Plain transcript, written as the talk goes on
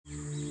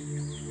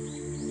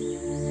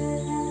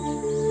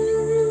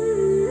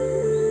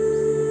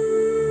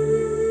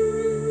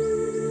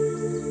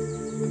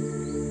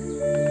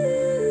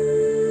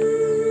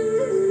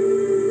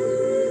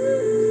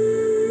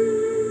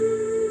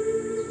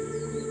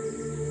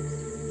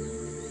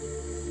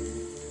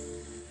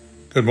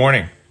Good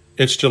morning.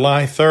 It's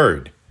July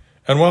 3rd,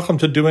 and welcome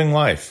to Doing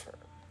Life,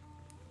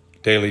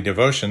 daily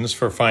devotions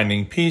for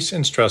finding peace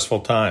in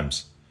stressful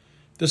times.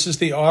 This is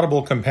the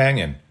audible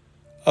companion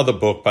of the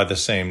book by the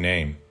same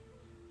name.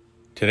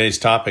 Today's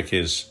topic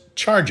is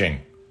charging.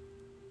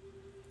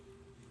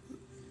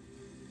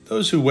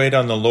 Those who wait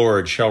on the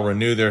Lord shall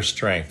renew their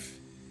strength.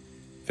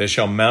 They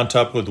shall mount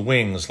up with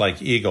wings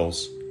like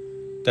eagles.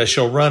 They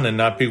shall run and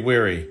not be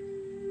weary.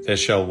 They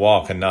shall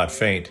walk and not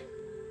faint.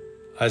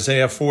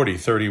 Isaiah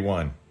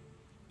 40:31.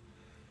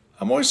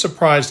 I'm always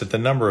surprised at the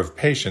number of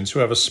patients who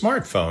have a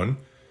smartphone,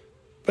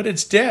 but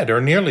it's dead or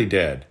nearly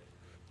dead.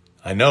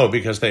 I know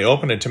because they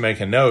open it to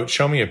make a note,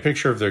 show me a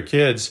picture of their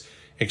kids,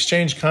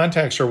 exchange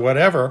contacts or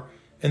whatever,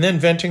 and then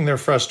venting their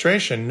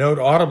frustration, note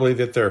audibly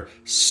that their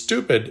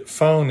stupid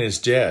phone is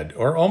dead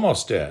or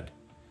almost dead.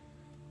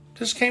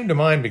 This came to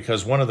mind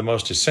because one of the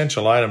most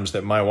essential items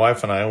that my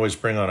wife and I always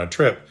bring on a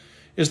trip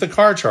is the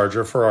car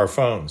charger for our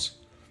phones.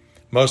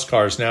 Most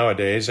cars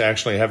nowadays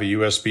actually have a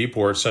USB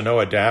port, so no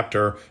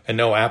adapter and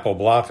no Apple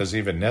block is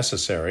even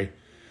necessary.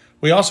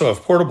 We also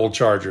have portable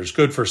chargers,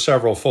 good for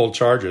several full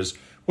charges,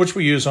 which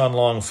we use on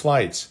long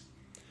flights.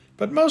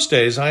 But most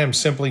days I am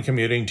simply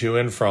commuting to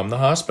and from the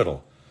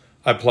hospital.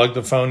 I plug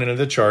the phone into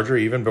the charger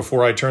even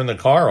before I turn the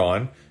car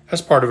on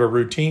as part of a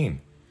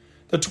routine.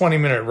 The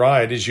 20-minute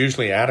ride is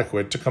usually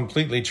adequate to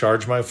completely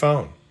charge my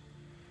phone.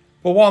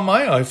 But while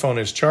my iPhone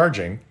is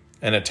charging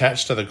and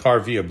attached to the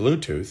car via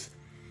Bluetooth,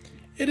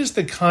 it is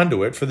the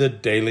conduit for the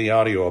Daily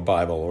Audio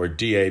Bible, or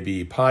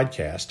DAB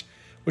podcast,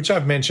 which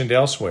I've mentioned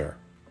elsewhere.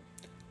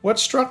 What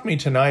struck me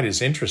tonight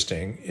as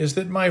interesting is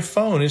that my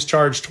phone is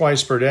charged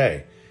twice per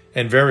day,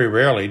 and very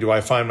rarely do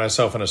I find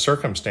myself in a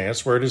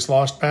circumstance where it has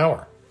lost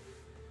power.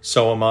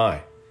 So am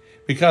I,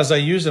 because I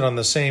use it on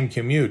the same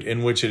commute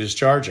in which it is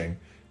charging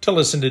to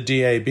listen to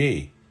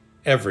DAB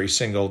every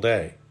single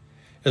day.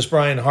 As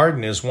Brian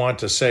Harden is wont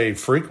to say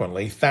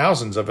frequently,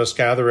 thousands of us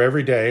gather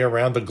every day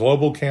around the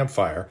global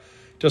campfire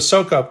to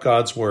soak up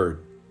God's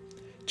Word.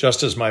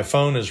 Just as my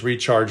phone is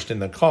recharged in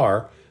the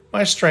car,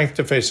 my strength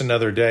to face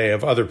another day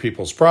of other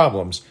people's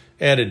problems,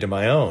 added to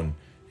my own,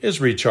 is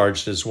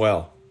recharged as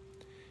well.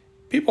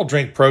 People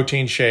drink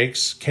protein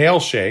shakes, kale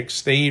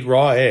shakes, they eat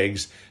raw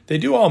eggs, they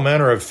do all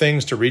manner of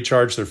things to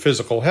recharge their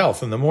physical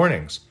health in the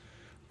mornings.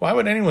 Why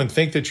would anyone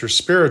think that your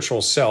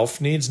spiritual self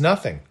needs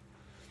nothing?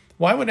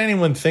 Why would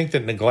anyone think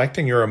that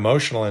neglecting your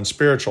emotional and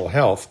spiritual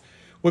health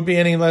would be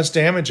any less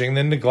damaging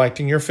than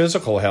neglecting your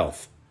physical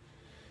health?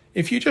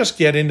 If you just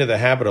get into the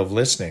habit of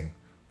listening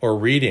or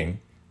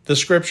reading the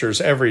scriptures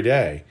every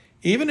day,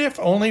 even if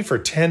only for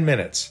 10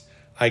 minutes,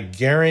 I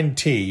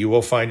guarantee you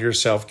will find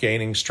yourself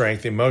gaining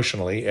strength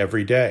emotionally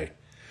every day.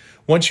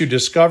 Once you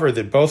discover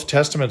that both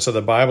testaments of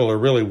the Bible are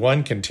really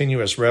one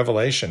continuous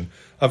revelation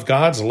of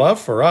God's love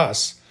for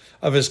us,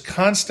 of His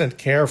constant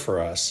care for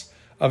us,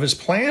 of His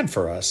plan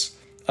for us,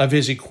 of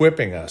His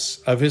equipping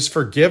us, of His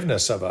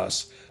forgiveness of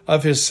us,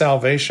 of His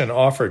salvation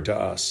offered to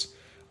us,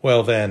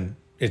 well then,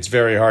 it's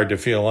very hard to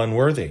feel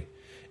unworthy.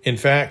 In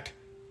fact,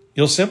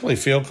 you'll simply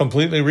feel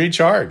completely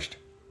recharged.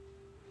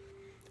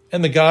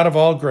 And the God of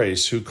all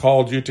grace, who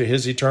called you to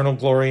His eternal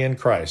glory in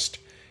Christ,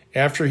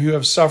 after you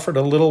have suffered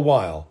a little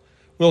while,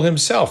 will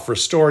Himself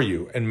restore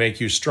you and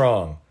make you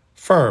strong,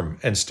 firm,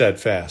 and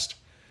steadfast.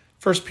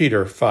 1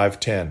 Peter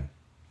 5:10.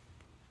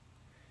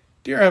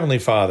 Dear Heavenly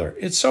Father,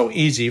 it's so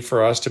easy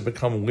for us to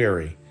become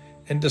weary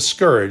and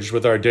discouraged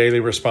with our daily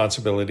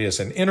responsibilities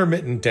and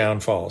intermittent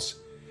downfalls.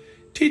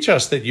 Teach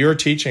us that your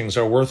teachings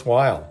are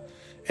worthwhile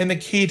and the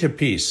key to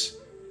peace,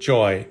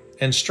 joy,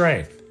 and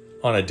strength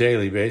on a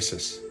daily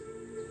basis.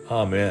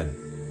 Amen.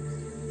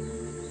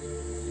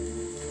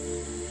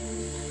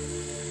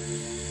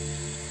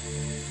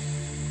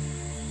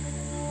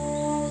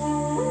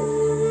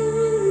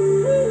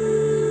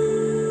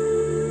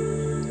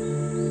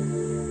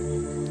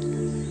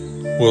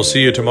 We'll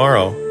see you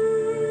tomorrow